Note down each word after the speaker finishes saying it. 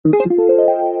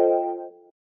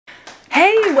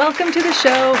Hey, welcome to the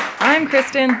show. I'm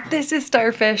Kristen. This is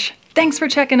Starfish. Thanks for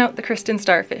checking out the Kristen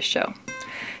Starfish show.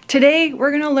 Today, we're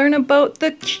gonna learn about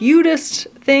the cutest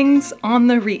things on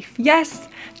the reef. Yes,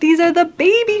 these are the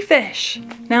baby fish.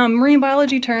 Now, in marine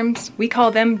biology terms, we call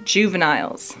them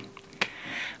juveniles.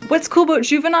 What's cool about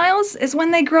juveniles is when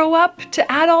they grow up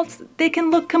to adults, they can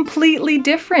look completely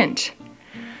different.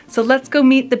 So let's go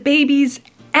meet the babies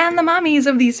and the mummies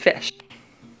of these fish.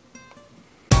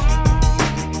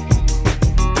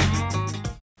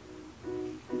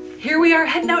 Here we are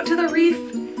heading out to the reef.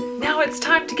 Now it's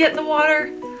time to get in the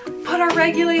water, put our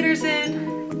regulators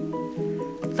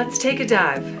in. Let's take a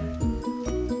dive.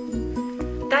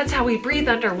 That's how we breathe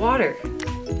underwater.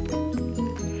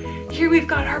 Here we've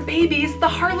got our babies, the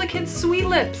harlequin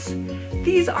sweetlips.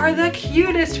 These are the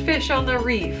cutest fish on the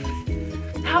reef.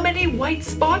 How many white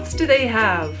spots do they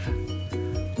have?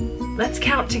 Let's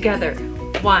count together.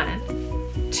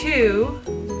 1, 2,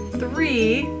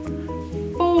 3,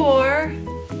 4,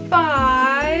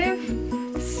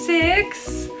 5,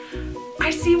 6. I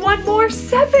see one more,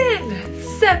 7.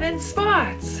 7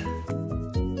 spots.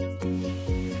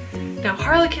 Now,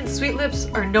 harlequin sweetlips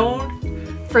are known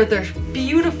for their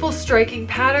beautiful striking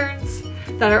patterns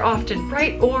that are often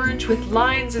bright orange with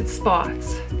lines and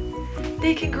spots.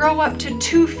 They can grow up to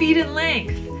 2 feet in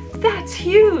length. That's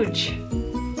huge.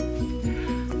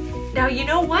 Now, you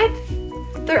know what?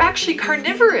 They're actually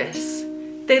carnivorous.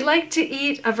 They like to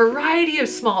eat a variety of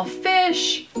small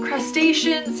fish,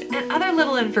 crustaceans, and other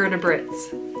little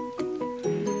invertebrates.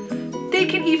 They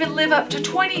can even live up to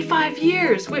 25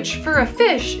 years, which for a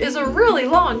fish is a really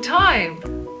long time.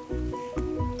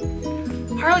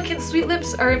 Harlequin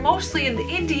sweetlips are mostly in the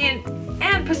Indian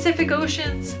and Pacific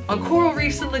Oceans on coral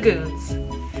reefs and lagoons.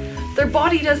 Their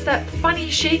body does that funny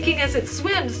shaking as it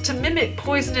swims to mimic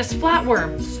poisonous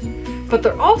flatworms. But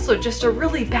they're also just a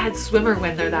really bad swimmer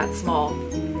when they're that small.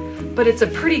 But it's a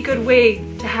pretty good way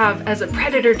to have as a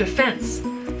predator defense,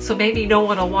 so maybe no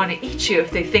one will want to eat you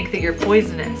if they think that you're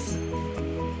poisonous.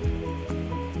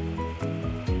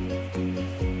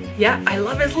 Yeah, I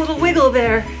love his little wiggle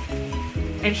there.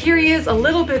 And here he is a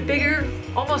little bit bigger,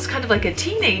 almost kind of like a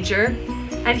teenager.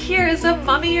 And here is a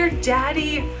mummy or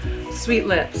daddy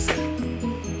sweetlips.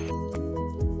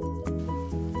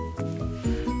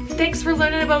 Thanks for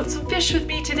learning about some fish with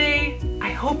me today. I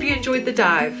hope you enjoyed the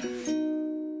dive.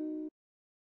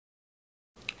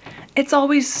 It's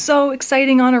always so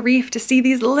exciting on a reef to see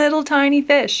these little tiny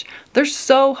fish. They're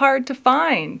so hard to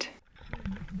find.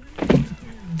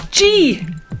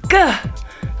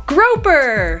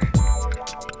 Groper!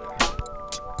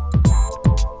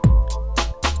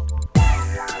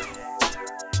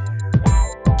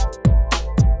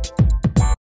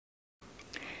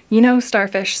 You know,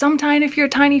 Starfish, sometime if you're a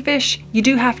tiny fish, you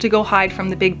do have to go hide from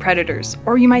the big predators,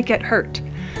 or you might get hurt.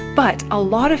 But a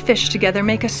lot of fish together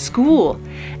make a school.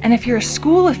 And if you're a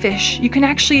school of fish, you can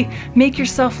actually make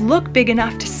yourself look big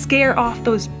enough to scare off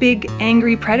those big,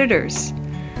 angry predators.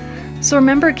 So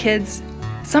remember, kids,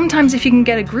 sometimes if you can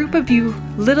get a group of you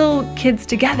little kids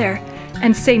together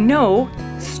and say no,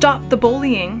 stop the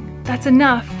bullying, that's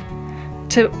enough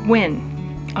to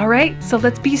win. All right, so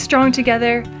let's be strong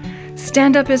together.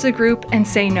 Stand up as a group and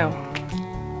say no.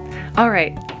 All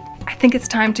right, I think it's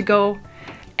time to go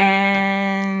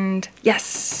and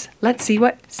yes, let's see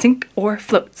what sink or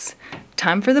floats.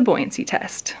 Time for the buoyancy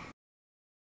test.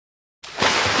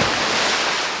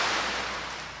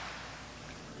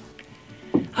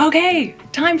 Okay,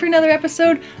 time for another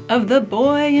episode of the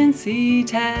buoyancy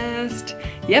test.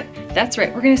 Yep, that's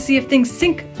right, we're gonna see if things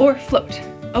sink or float.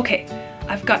 Okay,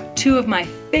 I've got 2 of my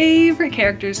favorite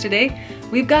characters today.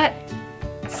 We've got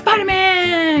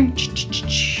Spider-Man!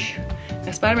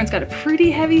 Now Spider-Man's got a pretty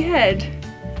heavy head.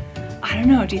 I don't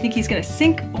know, do you think he's gonna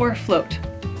sink or float?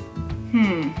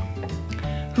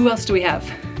 Who else do we have?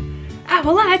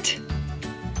 Owlette!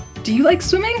 Do you like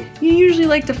swimming? You usually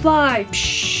like to fly.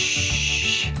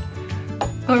 Pshh.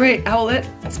 All right, Owlette,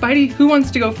 Spidey, who wants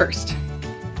to go first?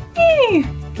 Me!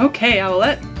 Okay,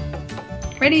 Owlette.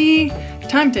 Ready?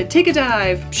 Time to take a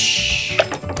dive. Pshh.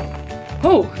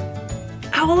 Oh,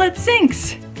 Owlette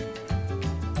sinks.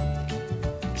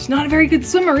 She's not a very good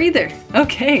swimmer either.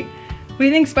 Okay, what do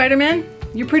you think, Spider-Man?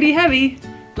 You're pretty heavy.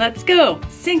 Let's go,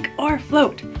 sink or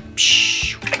float.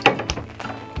 Pshh.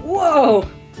 Whoa,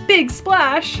 big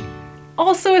splash.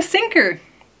 Also a sinker.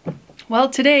 Well,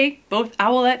 today, both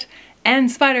Owlette and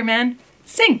Spider-Man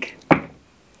sink.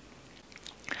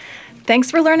 Thanks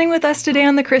for learning with us today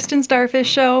on the Kristen Starfish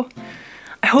Show.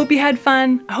 I hope you had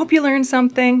fun. I hope you learned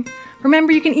something.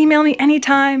 Remember, you can email me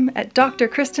anytime at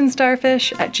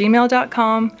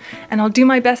drkristenstarfish@gmail.com, and I'll do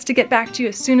my best to get back to you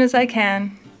as soon as I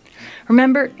can.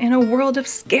 Remember, in a world of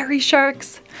scary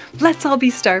sharks, let's all be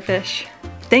starfish.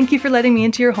 Thank you for letting me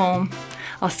into your home.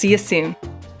 I'll see you soon.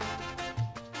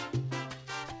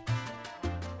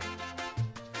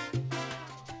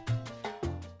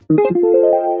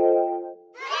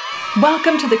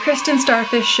 Welcome to the Kristen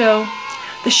Starfish Show,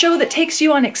 the show that takes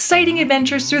you on exciting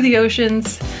adventures through the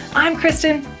oceans. I'm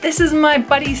Kristen, this is my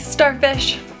buddy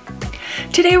Starfish.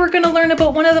 Today we're going to learn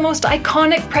about one of the most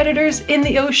iconic predators in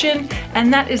the ocean,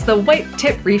 and that is the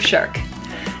white-tip reef shark.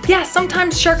 Yeah,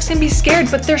 sometimes sharks can be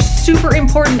scared, but they're super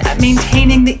important at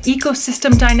maintaining the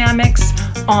ecosystem dynamics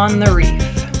on the reef.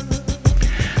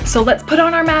 So let's put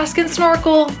on our mask and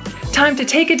snorkel. Time to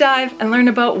take a dive and learn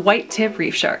about white-tip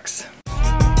reef sharks.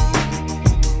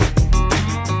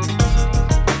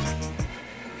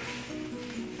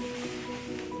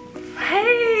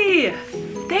 Hey!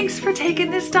 Thanks for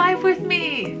taking this dive with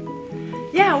me.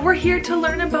 Yeah, we're here to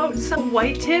learn about some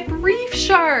white-tip reef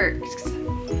sharks.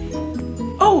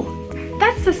 Oh,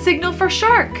 that's the signal for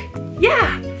shark.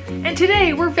 Yeah, and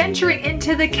today we're venturing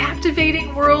into the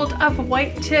captivating world of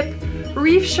white-tip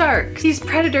reef sharks. These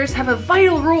predators have a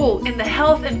vital role in the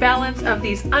health and balance of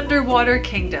these underwater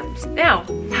kingdoms. Now,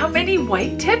 how many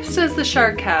white tips does the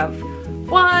shark have?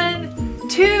 1,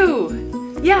 2.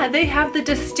 Yeah, they have the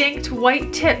distinct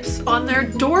white tips on their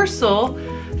dorsal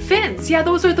fins. Yeah,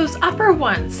 those are those upper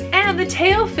ones. And the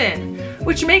tail fin,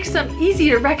 which makes them easy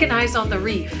to recognize on the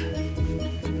reef.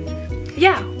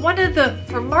 Yeah, one of the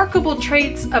remarkable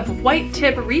traits of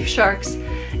white-tip reef sharks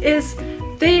is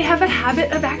they have a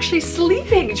habit of actually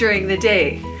sleeping during the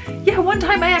day. Yeah, one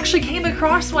time I actually came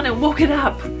across one and woke it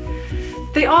up.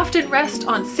 They often rest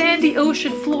on sandy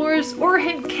ocean floors or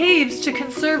in caves to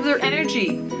conserve their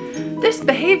energy. This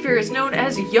behavior is known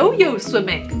as yo-yo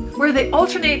swimming, where they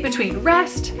alternate between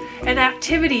rest and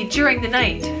activity during the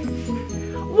night.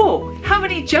 Whoa, how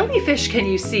many jellyfish can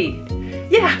you see?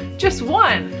 Yeah, just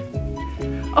one.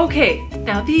 Okay,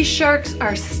 now these sharks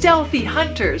are stealthy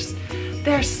hunters.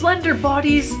 Their slender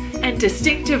bodies and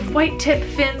distinctive white-tip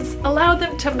fins allow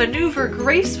them to maneuver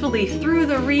gracefully through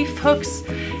the reef hooks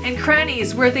and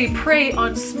crannies where they prey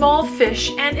on small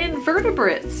fish and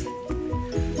invertebrates.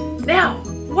 Now,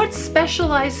 what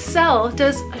specialized cell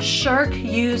does a shark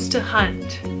use to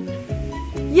hunt?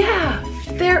 Yeah,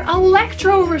 they're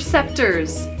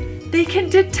electroreceptors. They can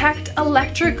detect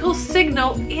electrical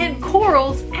signal in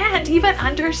corals and even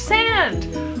under sand.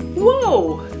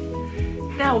 Whoa!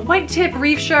 Now, white-tip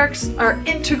reef sharks are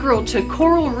integral to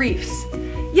coral reefs.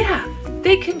 Yeah,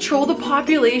 they control the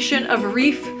population of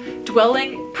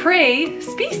reef-dwelling prey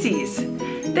species.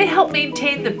 They help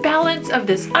maintain the balance of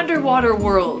this underwater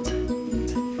world.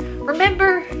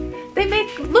 Remember, they may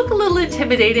look a little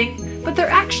intimidating, but they're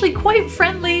actually quite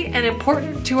friendly and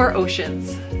important to our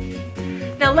oceans.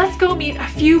 Now let's go meet a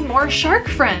few more shark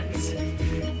friends.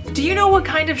 Do you know what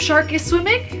kind of shark is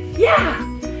swimming? Yeah,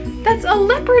 that's a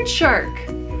leopard shark.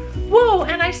 Whoa,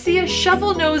 and I see a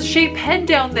shovel nose shaped head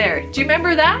down there. Do you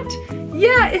remember that?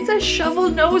 Yeah, it's a shovel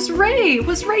nose ray. It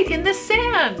was right in the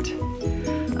sand.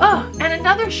 Oh, and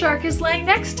another shark is laying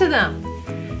next to them.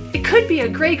 It could be a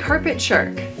gray carpet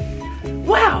shark.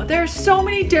 Wow, there are so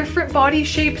many different body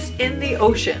shapes in the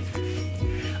ocean.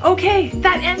 Okay,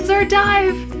 that ends our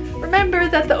dive. Remember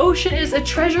that the ocean is a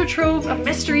treasure trove of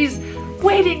mysteries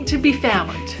waiting to be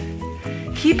found.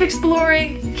 Keep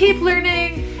exploring, keep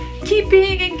learning, keep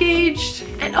being engaged,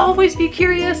 and always be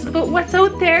curious about what's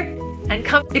out there, and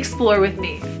come explore with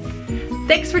me.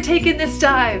 Thanks for taking this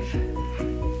dive.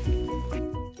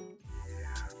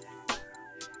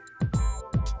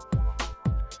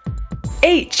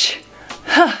 H.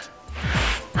 Huh.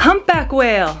 Humpback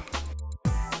whale.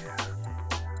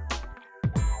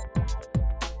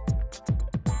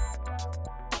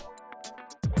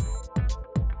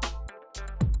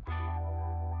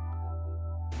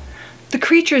 The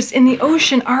creatures in the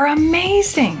ocean are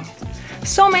amazing.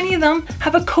 So many of them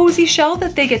have a cozy shell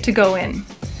that they get to go in.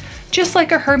 Just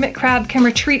like a hermit crab can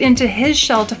retreat into his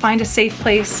shell to find a safe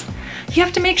place, you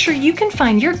have to make sure you can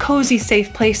find your cozy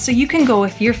safe place so you can go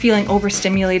if you're feeling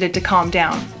overstimulated to calm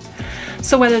down.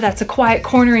 So whether that's a quiet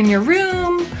corner in your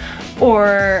room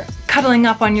or cuddling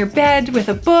up on your bed with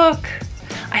a book,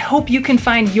 I hope you can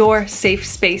find your safe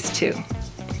space too.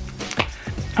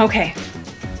 Okay,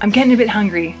 I'm getting a bit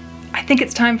hungry. I think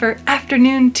it's time for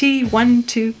afternoon tea 1,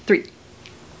 2, 3.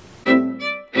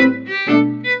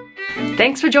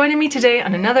 Thanks for joining me today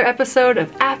on another episode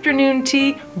of Afternoon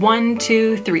Tea 1,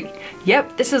 2, 3.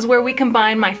 Yep, this is where we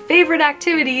combine my favorite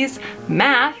activities,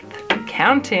 math,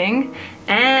 counting,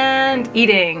 and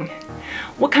eating.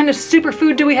 What kind of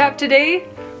superfood do we have today?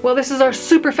 Well, this is our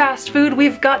super fast food.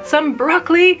 We've got some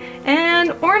broccoli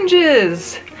and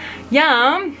oranges.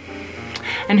 Yum!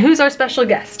 And who's our special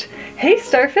guest? Hey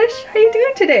Starfish, how you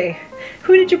doing today?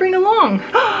 Who did you bring along?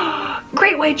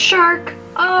 Great white shark!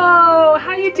 Oh,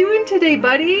 how you doing today,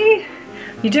 buddy?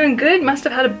 You doing good? Must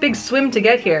have had a big swim to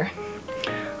get here.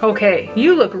 Okay,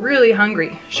 you look really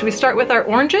hungry. Should we start with our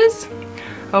oranges?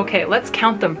 Okay, let's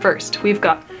count them first. We've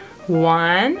got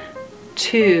 1,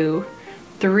 2,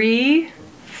 3,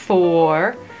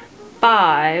 4,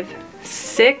 5,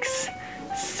 6,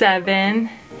 7,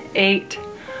 8,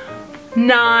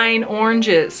 9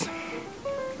 oranges.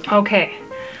 Okay,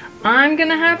 I'm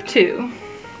gonna have 2.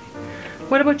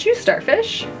 What about you,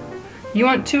 Starfish? You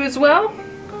want 2 as well?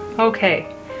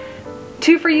 Okay,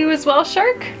 2 for you as well,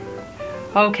 Shark?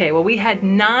 Okay, well we had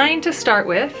 9 to start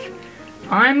with.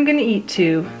 I'm gonna eat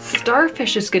 2,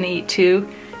 Starfish is gonna eat 2,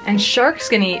 and Shark's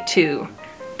gonna eat 2.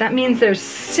 That means there's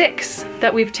 6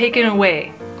 that we've taken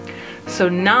away. So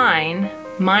 9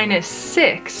 minus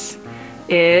 6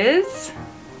 is,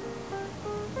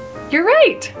 you're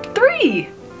right, 3.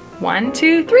 1,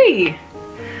 2, 3.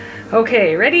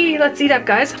 Okay, ready? Let's eat up,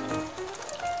 guys.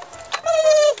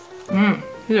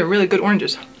 These are really good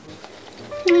oranges.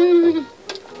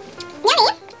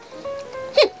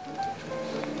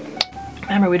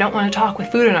 Remember, we don't want to talk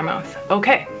with food in our mouth.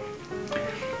 Okay.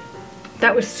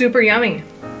 That was super yummy.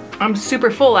 I'm super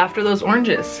full after those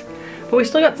oranges. But we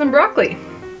still got some broccoli.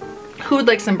 Who would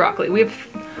like some broccoli? We have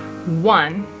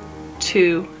 1,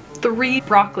 2, 3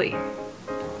 broccoli.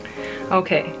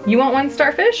 Okay, you want 1,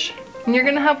 Starfish? And you're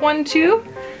gonna have 1 too?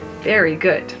 Very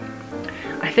good.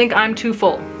 I think I'm too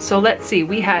full. So let's see,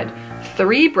 we had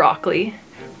 3 broccoli.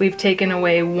 We've taken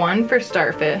away 1 for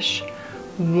Starfish,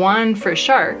 1 for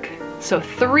Shark. So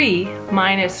 3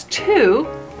 minus 2,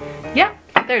 yep,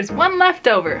 there's 1 left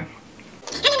over.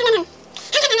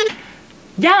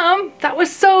 Yum, that was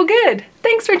so good.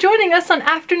 Thanks for joining us on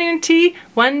Afternoon Tea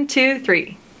 1, 2,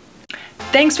 3.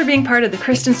 Thanks for being part of the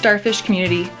Kristen Starfish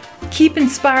community. Keep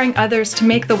inspiring others to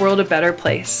make the world a better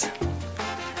place.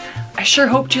 I sure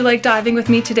hoped you liked diving with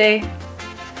me today.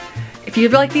 If you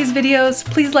like these videos,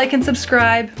 please like and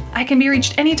subscribe. I can be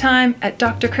reached anytime at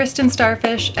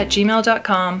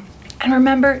drkristenstarfish@gmail.com. And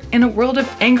remember, in a world of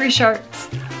angry sharks,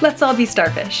 let's all be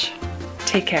starfish.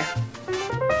 Take care.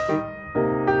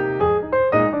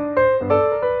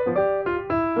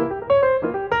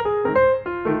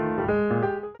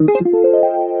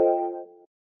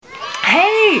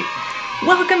 Hey!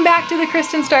 Welcome back to the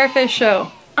Kristen Starfish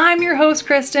Show. I'm your host,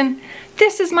 Kristen.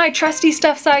 This is my trusty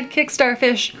stuffed sidekick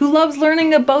Starfish who loves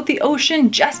learning about the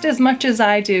ocean just as much as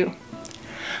I do.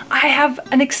 I have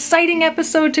an exciting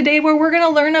episode today where we're going to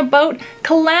learn about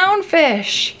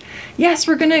clownfish. Yes,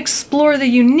 we're going to explore the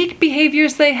unique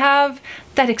behaviors they have,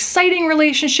 that exciting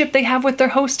relationship they have with their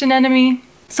host and enemy.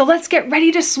 So let's get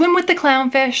ready to swim with the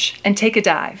clownfish and take a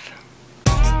dive.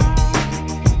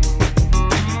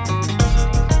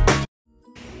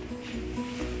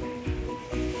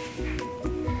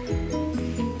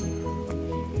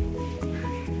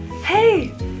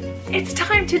 Hey, it's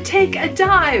time to take a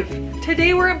dive.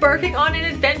 Today we're embarking on an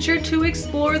adventure to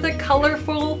explore the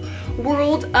colorful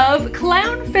world of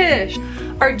clownfish.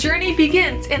 Our journey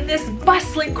begins in this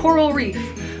bustling coral reef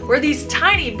where these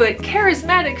tiny but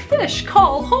charismatic fish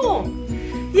call home.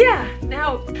 Yeah,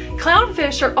 now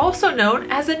clownfish are also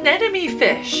known as anemone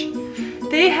fish.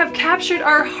 They have captured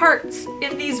our hearts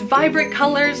in these vibrant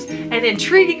colors and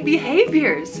intriguing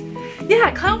behaviors.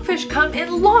 Yeah, clownfish come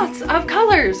in lots of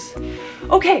colors.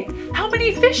 Okay, how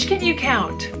many fish can you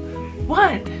count?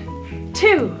 1,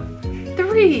 2,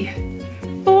 3,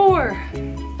 4,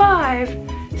 5,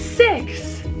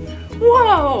 6.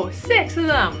 Whoa, 6 of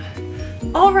them.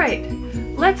 All right,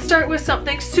 let's start with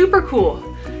something super cool.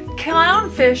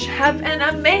 Clownfish have an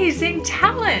amazing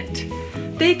talent.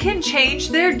 They can change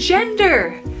their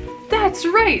gender. That's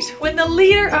right, when the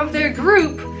leader of their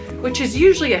group, which is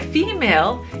usually a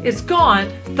female, is gone,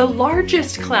 the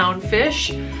largest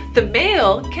clownfish, the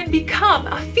male, can become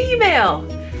a female.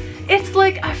 It's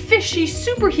like a fishy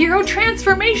superhero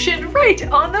transformation right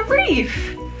on the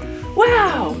reef.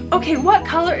 Wow, okay, what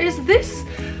color is this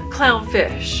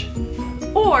clownfish?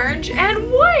 Orange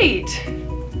and white.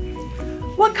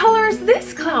 What color is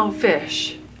this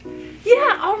clownfish?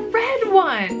 Yeah, a red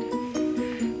one.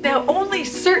 Now, only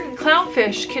certain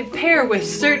clownfish can pair with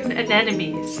certain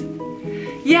anemones.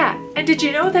 Yeah, and did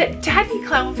you know that daddy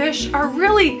clownfish are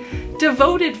really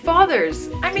devoted fathers?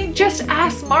 I mean, just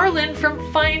ask Marlin from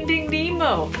Finding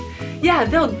Nemo. Yeah,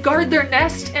 they'll guard their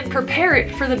nest and prepare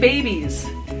it for the babies.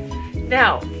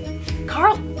 Now,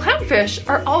 clownfish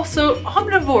are also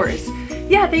omnivores.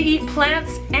 Yeah, they eat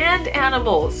plants and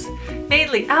animals,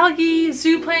 mainly algae,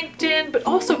 zooplankton, but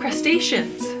also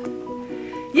crustaceans.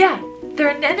 Yeah, their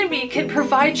anemone can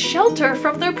provide shelter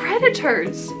from their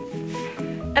predators.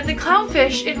 And the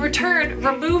clownfish, in return,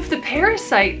 remove the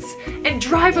parasites and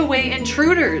drive away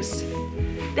intruders.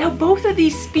 Now, both of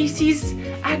these species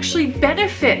actually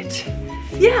benefit.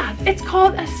 Yeah, it's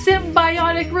called a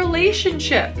symbiotic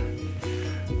relationship.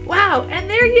 Wow, and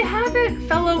there you have it,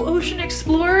 fellow ocean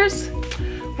explorers.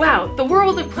 Wow, the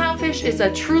world of clownfish is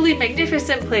a truly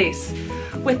magnificent place,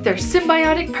 with their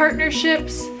symbiotic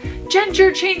partnerships,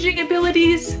 gender-changing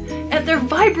abilities, and their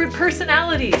vibrant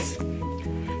personalities.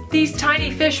 These tiny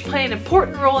fish play an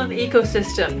important role in the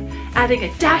ecosystem, adding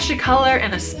a dash of color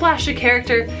and a splash of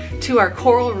character to our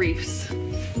coral reefs.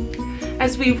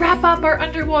 As we wrap up our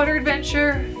underwater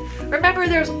adventure, remember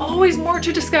there's always more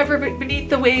to discover beneath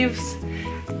the waves.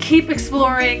 Keep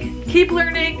exploring, keep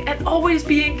learning, and always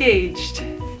be engaged.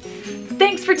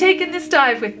 Thanks for taking this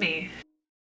dive with me.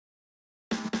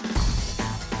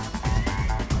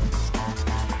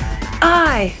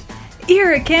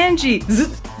 Irakanji.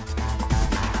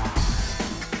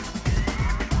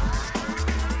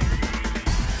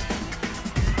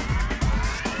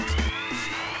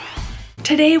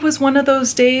 Today was one of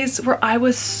those days where I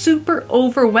was super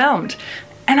overwhelmed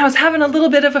and I was having a little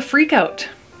bit of a freak out.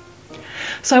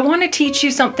 So I want to teach you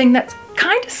something that's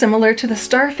kind of similar to the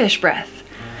starfish breath.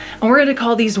 And we're going to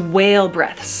call these whale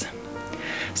breaths.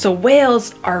 So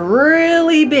whales are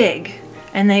really big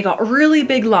and they got really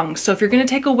big lungs. So if you're going to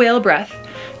take a whale breath,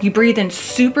 you breathe in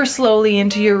super slowly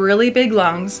into your really big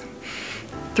lungs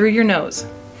through your nose.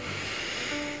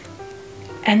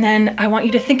 And then I want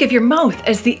you to think of your mouth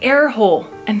as the air hole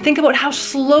and think about how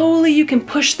slowly you can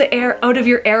push the air out of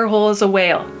your air hole as a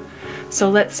whale.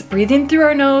 So let's breathe in through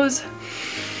our nose.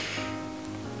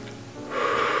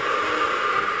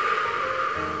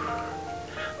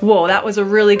 Whoa, that was a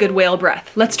really good whale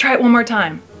breath. Let's try it one more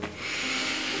time.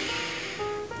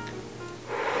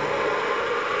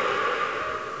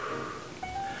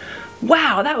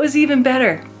 Wow, that was even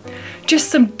better. Just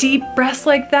some deep breaths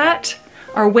like that,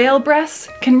 our whale breaths,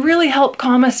 can really help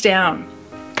calm us down.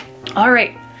 All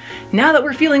right, now that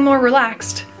we're feeling more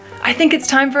relaxed, I think it's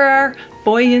time for our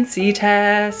buoyancy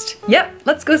test. Yep,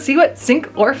 let's go see what sinks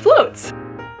or floats.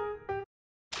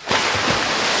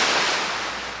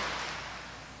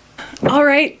 All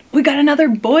right, we got another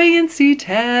buoyancy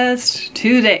test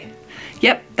today.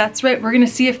 Yep, that's right, we're gonna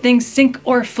see if things sink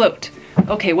or float.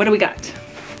 Okay, what do we got?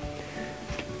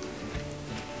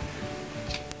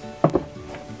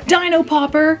 Dino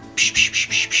Popper.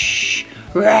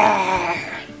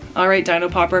 All right, Dino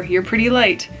Popper, you're pretty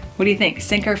light. What do you think,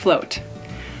 sink or float?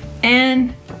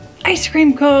 And ice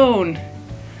cream cone.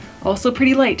 Also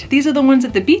pretty light. These are the ones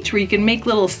at the beach where you can make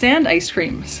little sand ice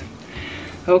creams.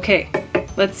 Okay,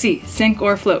 let's see, sink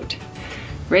or float.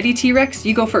 Ready, T-Rex?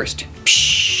 You go first.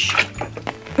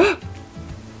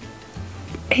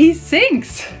 He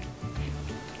sinks.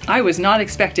 I was not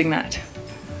expecting that.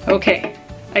 Okay.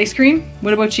 Ice cream,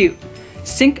 what about you?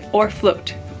 Sink or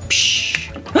float?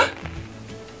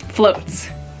 Floats.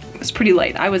 It was pretty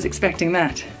light. I was expecting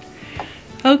that.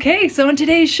 Okay, so in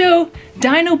today's show,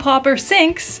 Dino Popper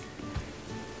sinks,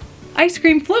 ice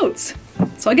cream floats.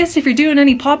 So I guess if you're doing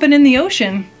any popping in the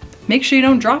ocean, make sure you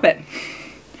don't drop it.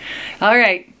 All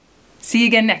right, see you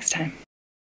again next time.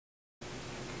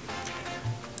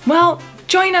 Well,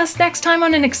 join us next time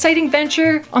on an exciting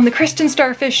venture on the Kristen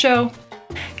Starfish Show.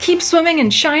 Keep swimming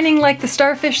and shining like the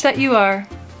starfish that you are.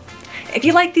 If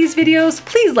you like these videos,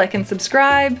 please like and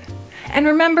subscribe. And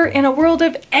remember, in a world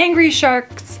of angry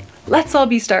sharks, let's all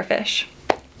be starfish.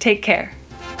 Take care.